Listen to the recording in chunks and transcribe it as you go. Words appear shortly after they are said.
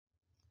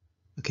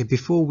Okay,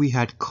 before we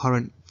had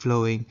current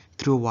flowing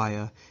through a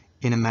wire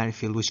in a magnetic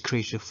field which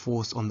created a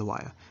force on the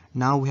wire.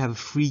 Now we have a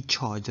free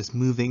charge that's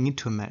moving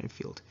into a magnetic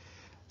field.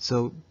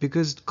 So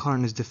because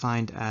current is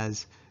defined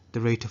as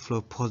the rate of flow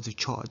of positive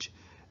charge,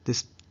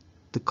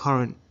 the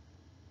current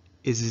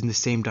is in the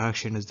same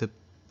direction as the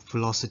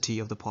velocity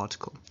of the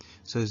particle.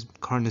 So its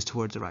current is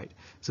towards the right.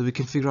 So we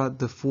can figure out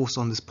the force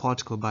on this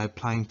particle by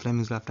applying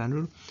Fleming's left-hand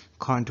rule.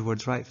 Current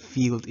towards right,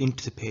 field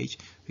into the page,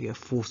 we get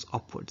force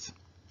upwards.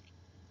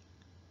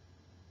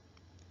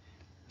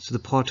 So the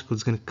particle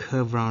is going to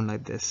curve around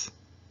like this.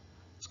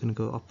 It's going to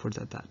go upwards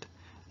like that.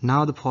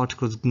 Now the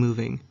particle is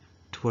moving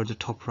towards the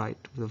top right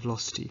with a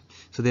velocity.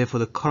 So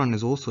therefore the current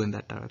is also in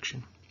that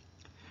direction.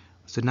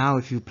 So now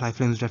if you apply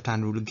Fleming's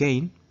left-hand rule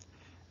again,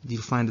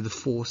 you'll find that the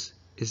force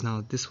is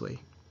now this way.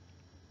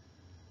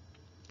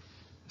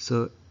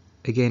 So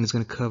again it's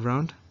going to curve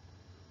around.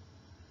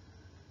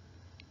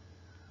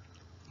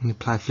 And you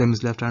apply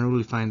Fleming's left-hand rule,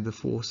 you find the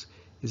force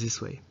is this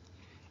way.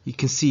 You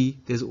can see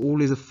there's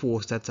always a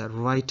force that's at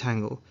right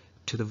angle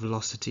to the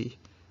velocity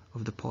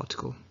of the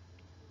particle.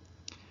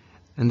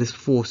 And this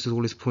force is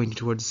always pointing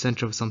towards the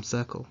center of some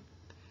circle.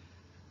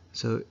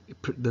 So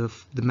the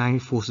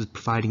magnetic force is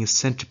providing a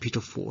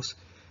centripetal force,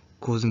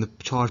 causing the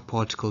charged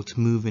particle to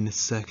move in a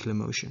circular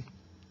motion.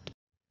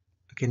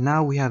 Okay,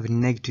 now we have a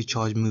negative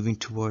charge moving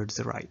towards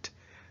the right.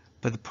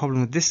 But the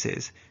problem with this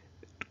is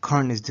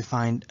current is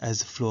defined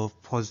as a flow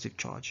of positive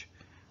charge.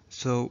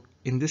 So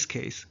in this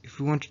case, if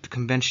we wanted the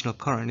conventional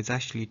current, it's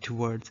actually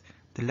towards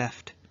the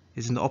left,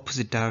 is in the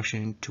opposite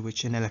direction to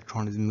which an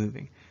electron is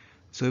moving.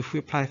 So if we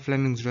apply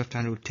Fleming's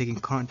left-hand rule, taking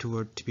current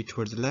to be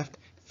towards the left,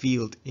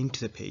 field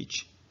into the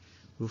page,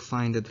 we'll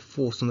find that the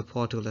force on the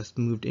particle that's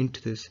moved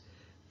into this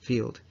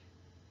field,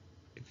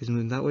 if it's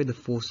moving that way, the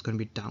force is going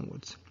to be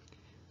downwards.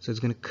 So it's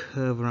going to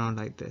curve around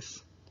like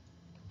this.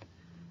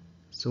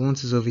 So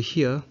once it's over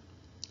here,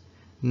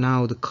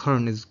 now the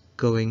current is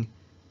going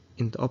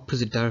in the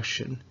opposite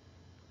direction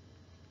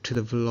to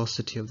the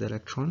velocity of the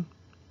electron,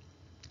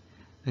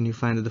 and you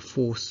find that the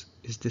force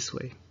is this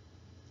way.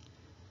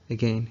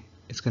 Again,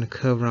 it's going to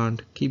curve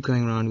around, keep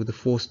going around with the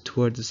force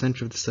towards the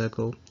center of the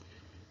circle,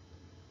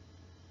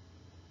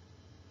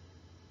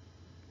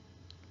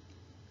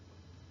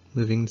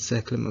 moving in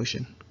circular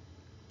motion.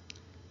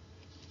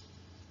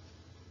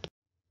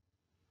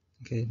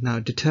 Okay, now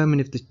determine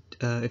if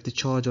the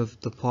charge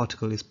of the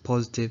particle is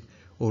positive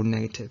or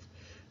negative.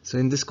 So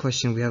in this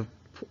question we have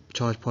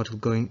charged particle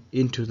going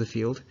into the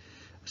field,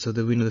 so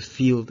that we know the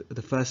field,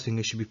 the first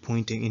finger should be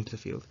pointing into the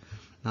field.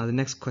 Now the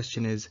next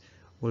question is,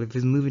 well, if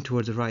it's moving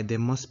towards the right, there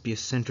must be a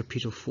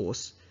centripetal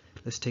force.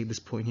 Let's take this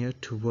point here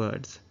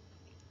towards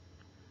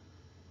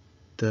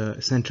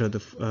the center of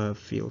the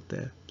field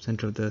there,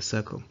 center of the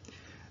circle.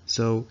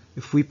 So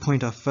if we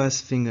point our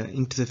first finger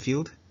into the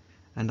field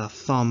and our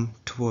thumb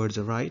towards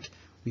the right,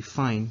 we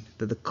find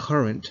that the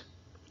current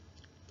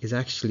is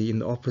actually in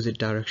the opposite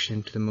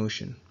direction to the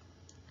motion.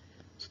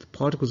 So the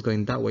particle is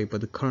going that way,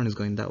 but the current is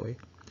going that way.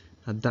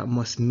 Now that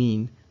must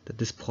mean that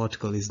this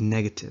particle is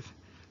negative.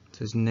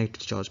 So it's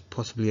negative charge,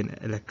 possibly an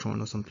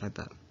electron or something like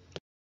that.